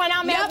text stuff. me when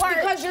I'm at work.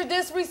 Because you're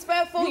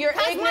disrespectful, you're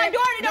Because ignorant. my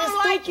daughter don't you're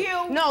like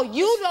stupid. you. No,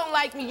 you don't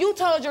like me. You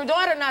told your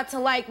daughter not to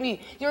like me.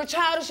 You're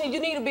childish and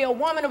you need to be a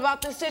woman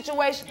about this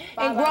situation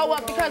and grow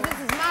up because this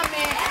is my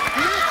man.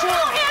 Not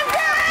yours.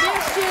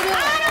 Yes, you do.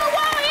 I don't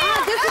want him.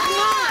 This is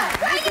mine.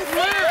 Are you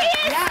serious?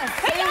 Yes,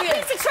 Hey, you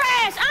serious. piece of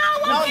trash. I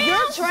don't want him. No,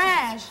 you're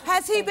trash.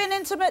 Has he been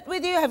intimate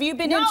with you? Have you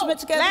been intimate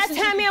together? Last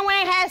time me and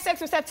Wayne had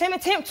sex was September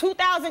 10th,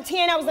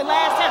 2010. That was the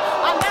last time.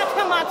 I left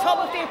him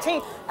October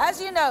 15th.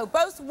 As you know,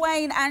 both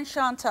Wayne and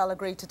Chantal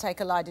agreed to take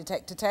a lie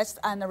detector test,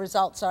 and the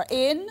results are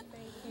in. Thank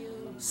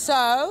you.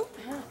 So,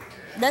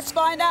 let's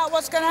find out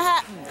what's going to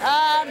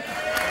happen.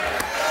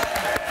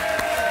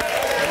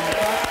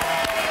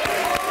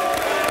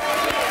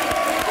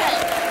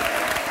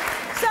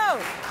 So,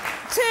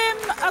 Tim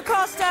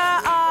Acosta,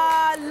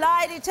 our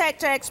lie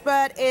detector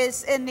expert,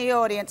 is in the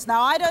audience.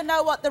 Now, I don't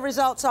know what the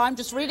results are. I'm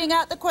just reading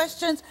out the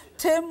questions.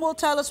 Tim will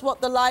tell us what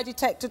the lie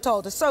detector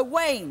told us. So,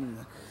 Wayne,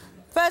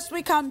 first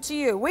we come to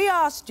you. We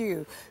asked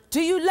you,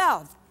 do you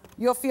love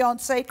your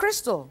fiancée,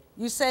 Chrystal?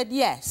 You said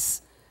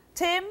yes.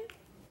 Tim?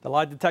 The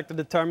lie detector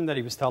determined that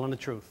he was telling the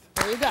truth.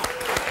 There you go.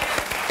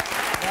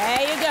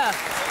 There you go.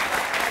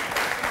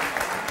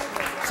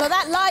 So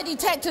that lie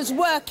detector's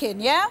working,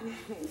 yeah?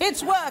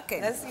 It's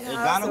working. It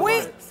gotta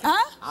work.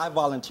 Huh? I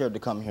volunteered to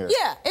come here.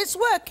 Yeah, it's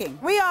working.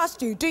 We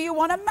asked you, do you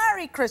want to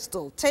marry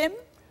Chrystal? Tim?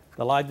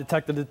 The lie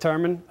detector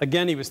determined,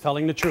 again, he was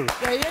telling the truth.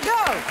 There you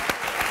go.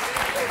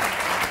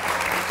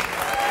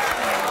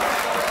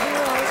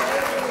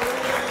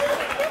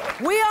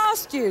 We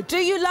asked you, do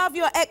you love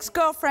your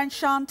ex-girlfriend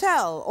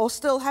Chantal or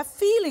still have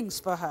feelings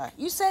for her?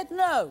 You said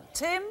no.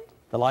 Tim?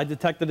 The lie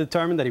detector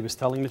determined that he was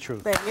telling the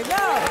truth. There you go.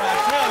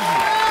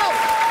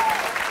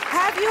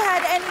 Have you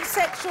had any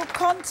sexual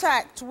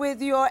contact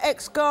with your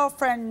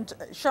ex-girlfriend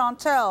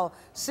Chantal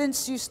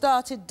since you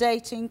started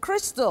dating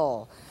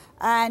Chrystal?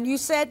 And you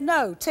said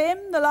no.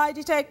 Tim, the lie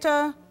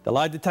detector? The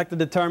lie detector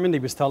determined he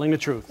was telling the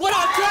truth. What did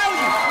I tell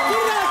you?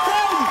 What did I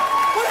tell you?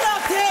 What did I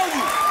tell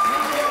you?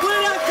 What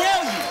did I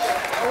tell you?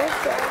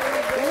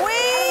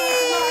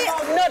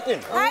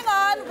 Hang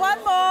on,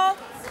 one more.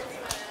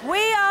 We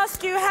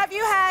asked you, have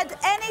you had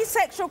any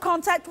sexual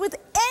contact with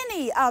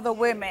any other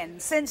women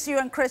since you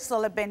and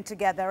Chrystal have been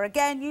together?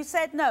 Again, you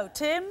said no.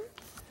 Tim?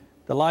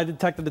 The lie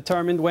detector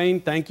determined, Wayne,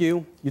 thank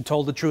you. You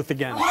told the truth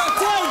again. What did I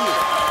tell you?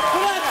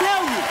 What did I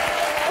tell you?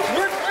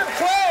 You're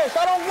trash.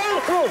 I don't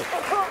want to.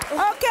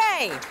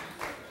 Okay.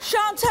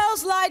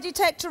 Chantel's lie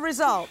detector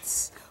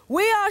results.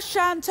 We asked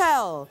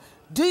Chantel,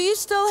 do you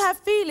still have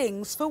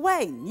feelings for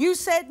Wayne? You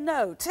said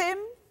no. Tim?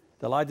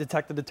 The lie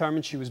detector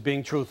determined she was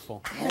being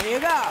truthful. There you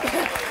go.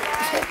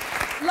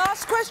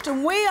 Last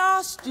question. We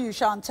asked you,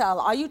 Chantel,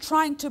 are you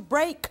trying to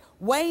break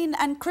Wayne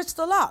and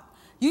Chrystal up?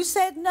 You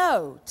said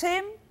no.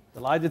 Tim?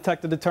 The lie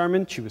detector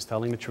determined she was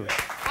telling the truth.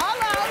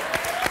 Hello.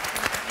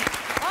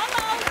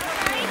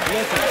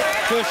 Listen,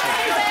 Trisha.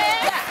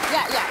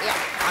 Yeah.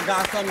 I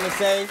got something to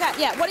say.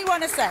 Yeah, what do you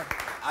want to say?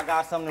 I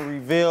got something to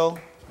reveal.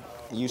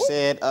 You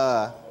said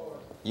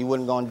you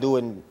wasn't gonna do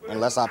it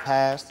unless I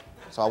passed,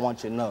 so I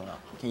want you to know.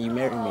 Can you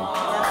marry me?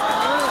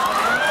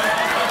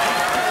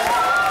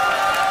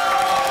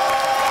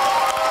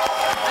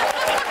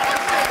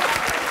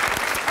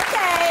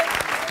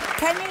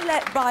 Can you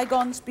let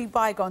bygones be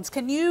bygones?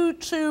 Can you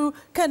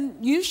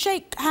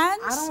shake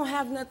hands? I don't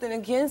have nothing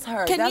against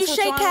her. Can you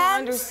shake hands? I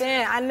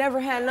understand. I never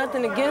had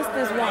nothing against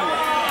this woman.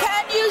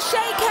 Can you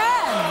shake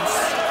hands?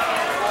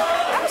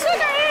 I'm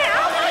shaking her hand.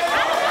 I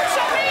don't want to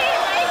shake her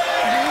hand.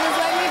 Just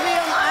let me be.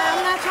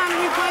 I'm not trying to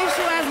replace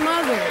you as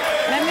mother.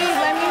 Let me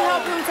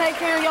help you take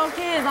care of your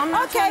kids. I'm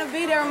not trying to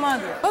be their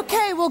mother.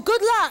 Okay, well,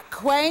 good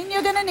luck, Wayne.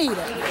 You're gonna need it.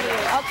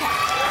 Okay.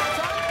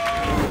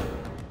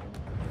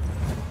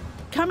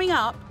 Coming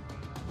up.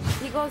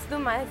 He goes through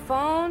my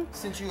phone.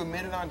 Since you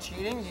admitted on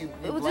cheating, you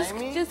blame just,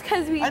 me? Just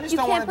because I just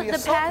don't want to be a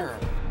sucker.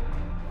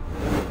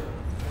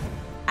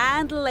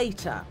 And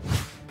later,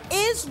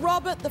 is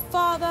Robert the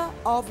father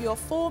of your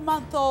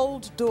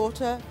 4-month-old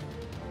daughter?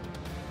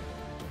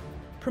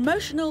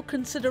 Promotional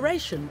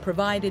consideration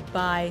provided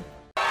by...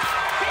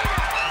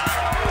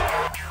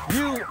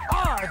 You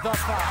are the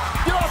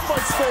father. Get off my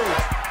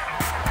stage.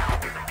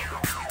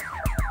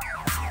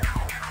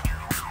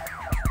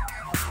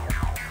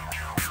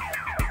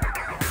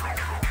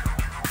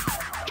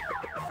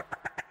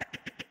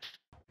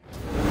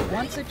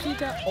 Once a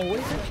cheater,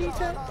 always a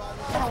cheater?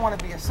 I don't want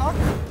to be a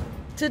sucker.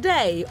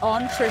 Today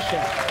on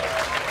Trisha.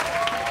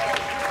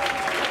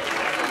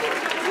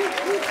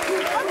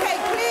 Okay,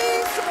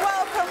 please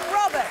welcome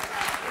Robert.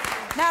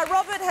 Now,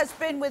 Robert has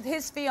been with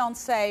his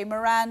fiancée,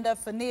 Miranda,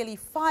 for nearly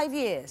 5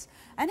 years,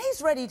 and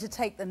he's ready to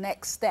take the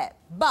next step.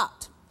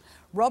 But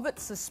Robert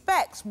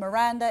suspects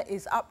Miranda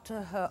is up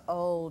to her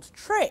old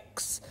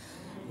tricks.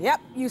 Yep,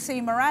 you see,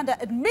 Miranda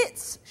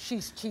admits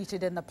she's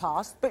cheated in the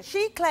past, but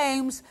she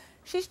claims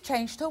she's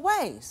changed her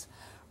ways.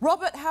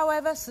 Robert,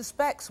 however,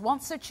 suspects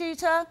once a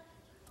cheater,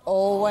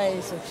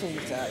 always a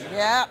cheater.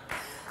 Yep.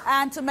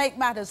 And to make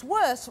matters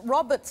worse,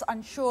 Robert's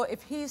unsure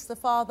if he's the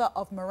father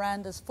of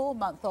Miranda's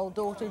 4-month-old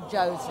daughter,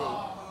 Josie.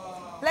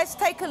 Let's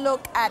take a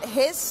look at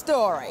his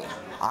story.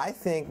 I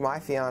think my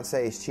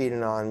fiancé is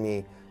cheating on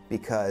me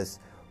because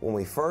when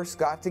we first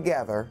got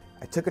together,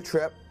 I took a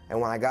trip, and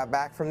when I got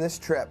back from this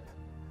trip,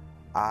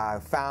 I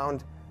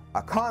found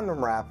a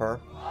condom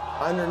wrapper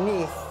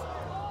underneath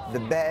the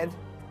bed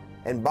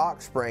and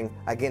box spring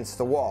against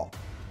the wall.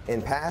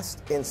 In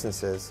past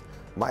instances,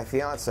 my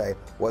fiance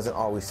wasn't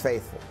always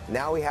faithful.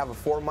 Now we have a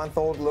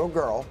 4-month-old little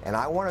girl, and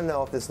I want to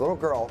know if this little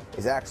girl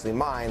is actually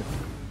mine.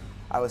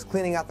 I was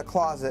cleaning out the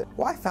closet.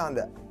 Well, I found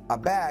a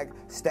bag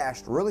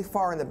stashed really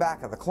far in the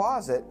back of the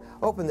closet,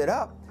 opened it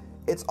up.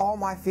 It's all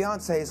my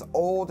fiance's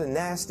old and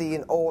nasty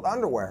and old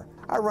underwear.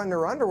 I run to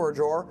her underwear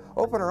drawer,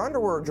 open her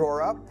underwear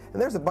drawer up,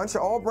 and there's a bunch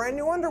of all brand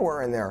new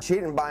underwear in there. She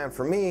didn't buy them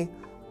for me.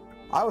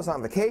 I was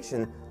on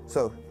vacation,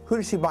 so who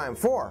did she buy them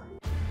for?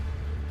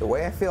 The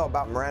way I feel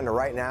about Miranda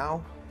right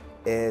now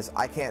is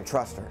I can't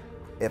trust her.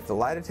 If the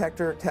lie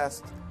detector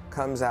test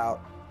comes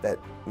out that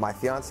my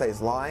fiance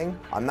is lying,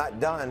 I'm not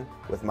done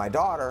with my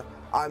daughter.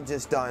 I'm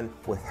just done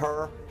with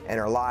her and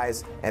her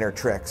lies and her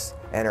tricks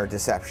and her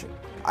deception.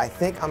 I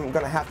think I'm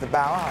gonna have to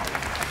bow out.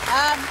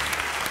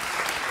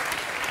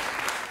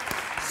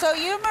 So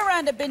you and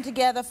Miranda been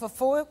together for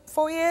four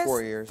years?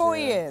 4 years. 4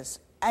 years.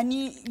 And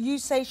you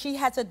say she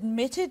has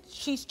admitted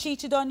she's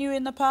cheated on you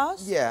in the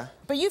past? Yeah.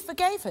 But you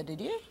forgave her, did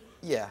you?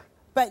 Yeah.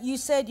 But you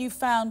said you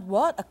found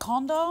what? A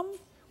condom?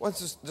 Well,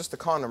 it's just a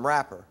condom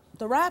wrapper.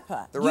 The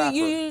wrapper? The wrapper.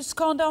 You used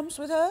condoms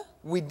with her?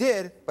 We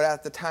did, but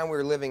at the time we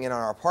were living in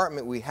our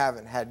apartment, we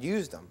haven't had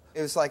used them.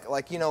 It was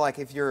like you know, like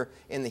if you're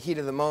in the heat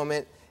of the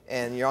moment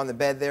and you're on the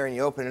bed there and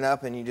you open it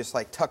up and you just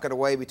like tuck it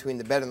away between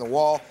the bed and the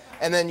wall,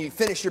 and then you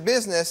finish your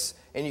business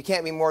and you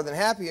can't be more than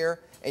happier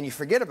and you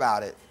forget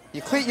about it.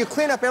 You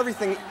clean up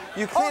everything.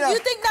 You clean up. You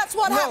think that's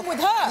what happened with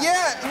her?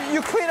 Yeah,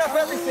 you clean up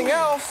everything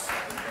else,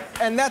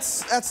 and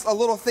that's a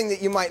little thing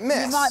that you might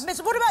miss. You might miss.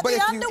 What about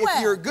the underwear? But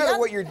if you're good at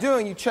what you're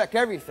doing, you check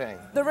everything.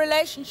 The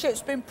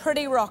relationship's been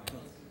pretty rocky.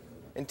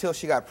 Until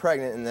she got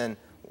pregnant, and then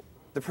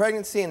the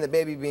pregnancy and the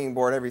baby being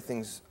born,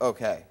 everything's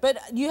okay. But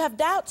you have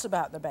doubts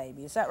about the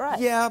baby, is that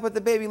right? Yeah, but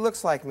the baby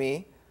looks like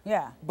me.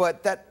 Yeah.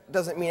 But that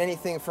doesn't mean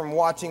anything from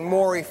watching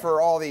Maury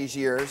for all these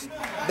years.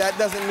 That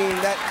doesn't mean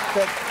that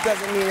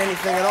doesn't mean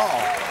anything at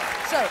all.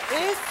 So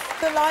if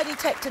the lie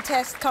detector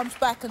test comes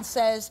back and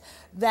says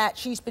that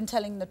she's been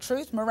telling the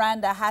truth,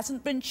 Miranda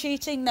hasn't been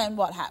cheating, then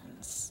what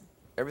happens?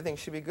 Everything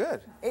should be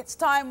good. It's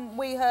time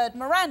we heard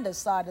Miranda's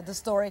side of the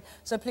story,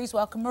 so please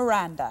welcome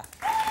Miranda.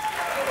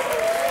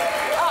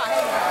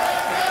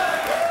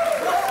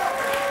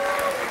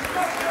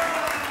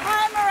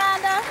 Hi,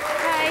 Miranda.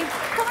 Hi.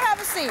 Come and have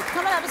a seat.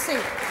 Come and have a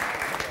seat.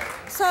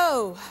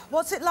 So,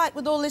 what's it like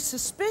with all this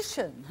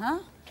suspicion, huh?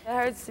 It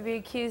hurts to be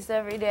accused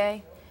every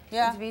day.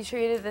 Yeah. And to be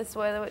treated this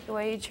way, the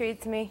way he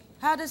treats me.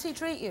 How does he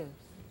treat you?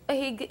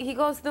 He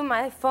goes through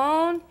my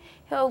phone.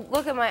 He'll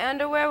look at my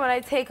underwear when I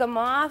take them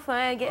off, when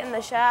I get in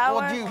the shower.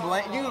 Well, do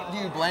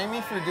you blame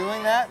me for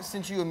doing that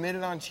since you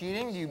admitted on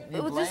cheating? Do you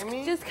blame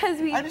me? Just because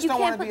I just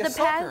don't want to be a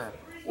sucker.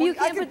 You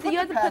have to put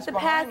the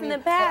past in the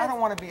past. I don't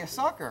want to be a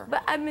sucker.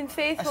 But I've been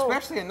faithful.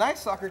 Especially a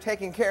nice sucker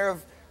taking care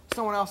of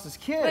someone else's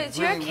kid. But it's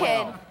really your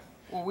kid. Well.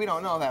 Well, we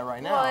don't know that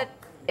right now. Well,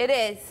 it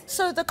is.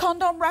 So the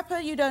condom wrapper,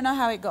 you don't know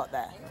how it got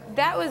there?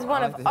 That was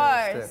one of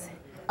ours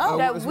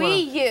that we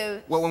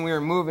used. Well, when we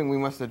were moving, we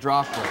must have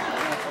dropped it.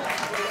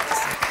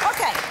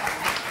 Okay,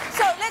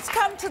 so let's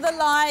come to the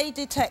lie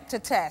detector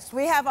test.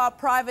 We have our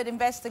private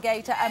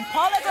investigator and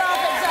polygraph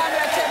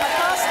examiner, Tim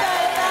Acosta,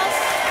 with us.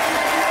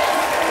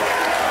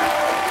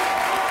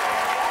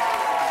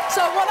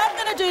 So what I'm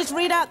going to do is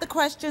read out the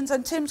questions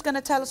and Tim's going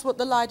to tell us what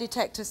the lie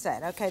detector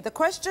said. Okay, the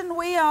question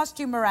we asked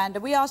you, Miranda,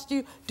 we asked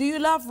you, do you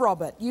love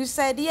Robert? You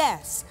said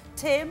yes.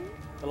 Tim?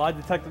 The lie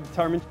detector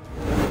determined.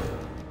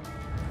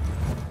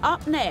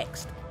 Up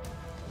next,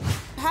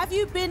 have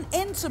you been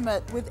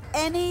intimate with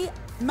any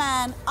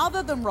man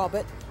other than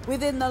Robert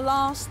within the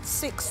last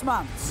 6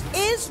 months?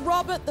 Is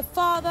Robert the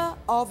father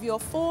of your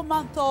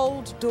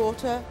 4-month-old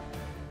daughter?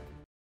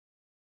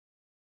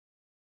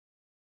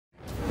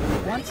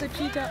 Once a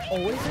cheater,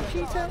 always a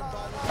cheater?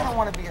 I don't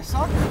want to be a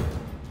sucker.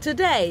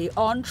 Today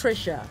on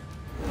Trisha.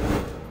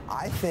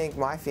 I think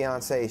my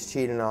fiancé is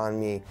cheating on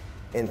me.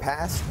 In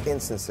past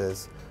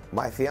instances,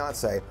 my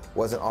fiancé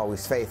wasn't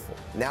always faithful.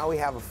 Now we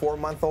have a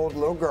 4-month-old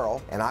little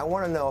girl, and I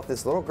want to know if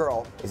this little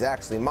girl is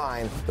actually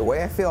mine. The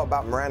way I feel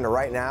about Miranda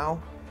right now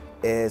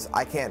is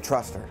I can't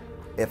trust her.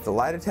 If the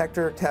lie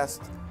detector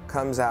test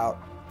comes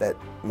out that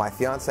my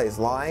fiancé is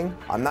lying,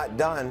 I'm not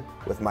done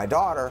with my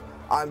daughter.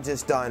 I'm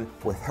just done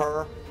with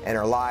her and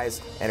her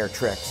lies and her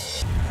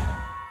tricks.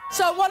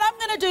 So what I'm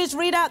going to do is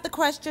read out the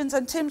questions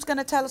and Tim's going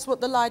to tell us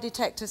what the lie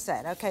detector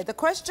said. Okay, the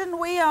question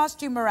we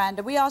asked you,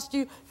 Miranda, we asked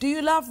you, do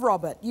you love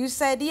Robert? You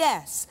said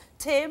yes.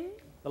 Tim?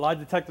 The lie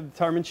detector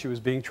determined she was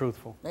being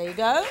truthful. There you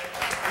go.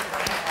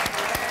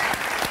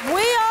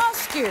 We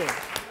asked you,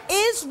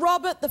 is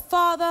Robert the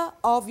father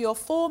of your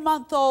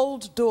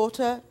 4-month-old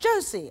daughter,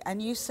 Josie?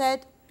 And you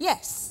said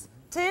yes.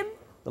 Tim?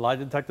 The lie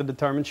detector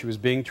determined she was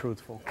being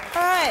truthful.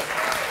 All right.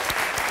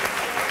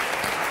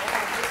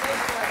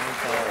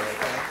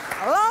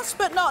 Last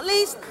but not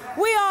least,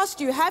 we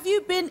asked you, have you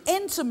been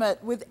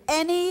intimate with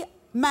any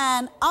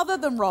man other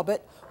than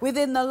Robert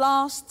within the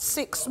last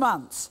 6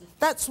 months?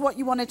 That's what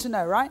you wanted to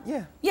know, right?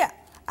 Yeah. Yeah.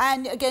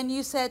 And again,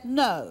 you said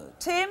no.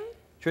 Tim?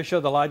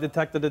 Trisha, the lie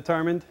detector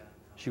determined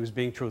she was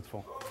being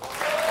truthful.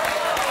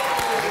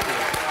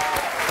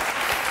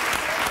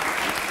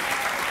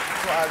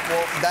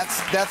 Well,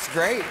 that's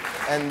great.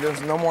 And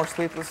there's no more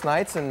sleepless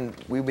nights, and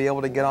we'll be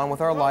able to get on with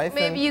our life.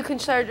 Maybe you can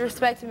start to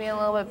respect me a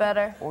little bit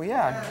better. Well,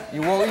 yeah.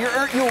 It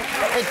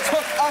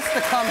took us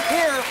to come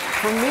here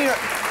for me to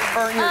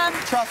earn your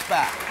trust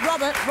back.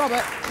 Robert.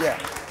 Yeah.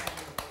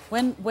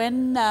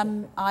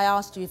 When I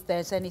asked you if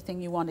there's anything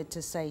you wanted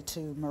to say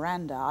to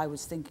Miranda, I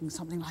was thinking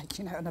something like,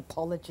 you know, an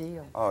apology.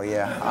 Or... Oh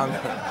yeah.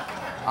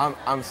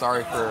 I'm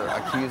sorry for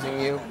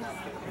accusing you.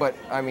 But,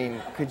 I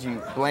mean, could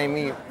you blame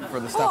me for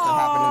the stuff that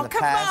happened in the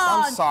past?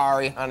 On. I'm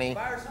sorry, honey.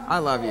 I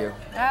love you.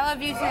 I love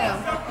you too.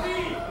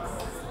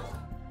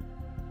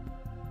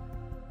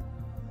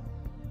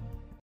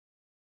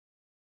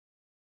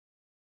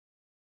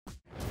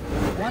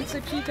 Once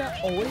a cheater,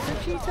 always a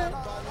cheater?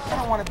 I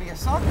don't want to be a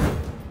sucker.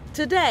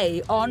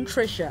 Today on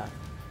Trisha.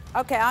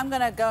 Okay, I'm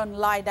going to go and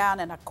lie down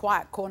in a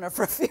quiet corner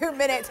for a few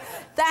minutes.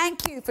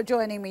 Thank you for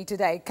joining me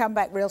today. Come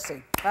back real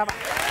soon. Bye-bye.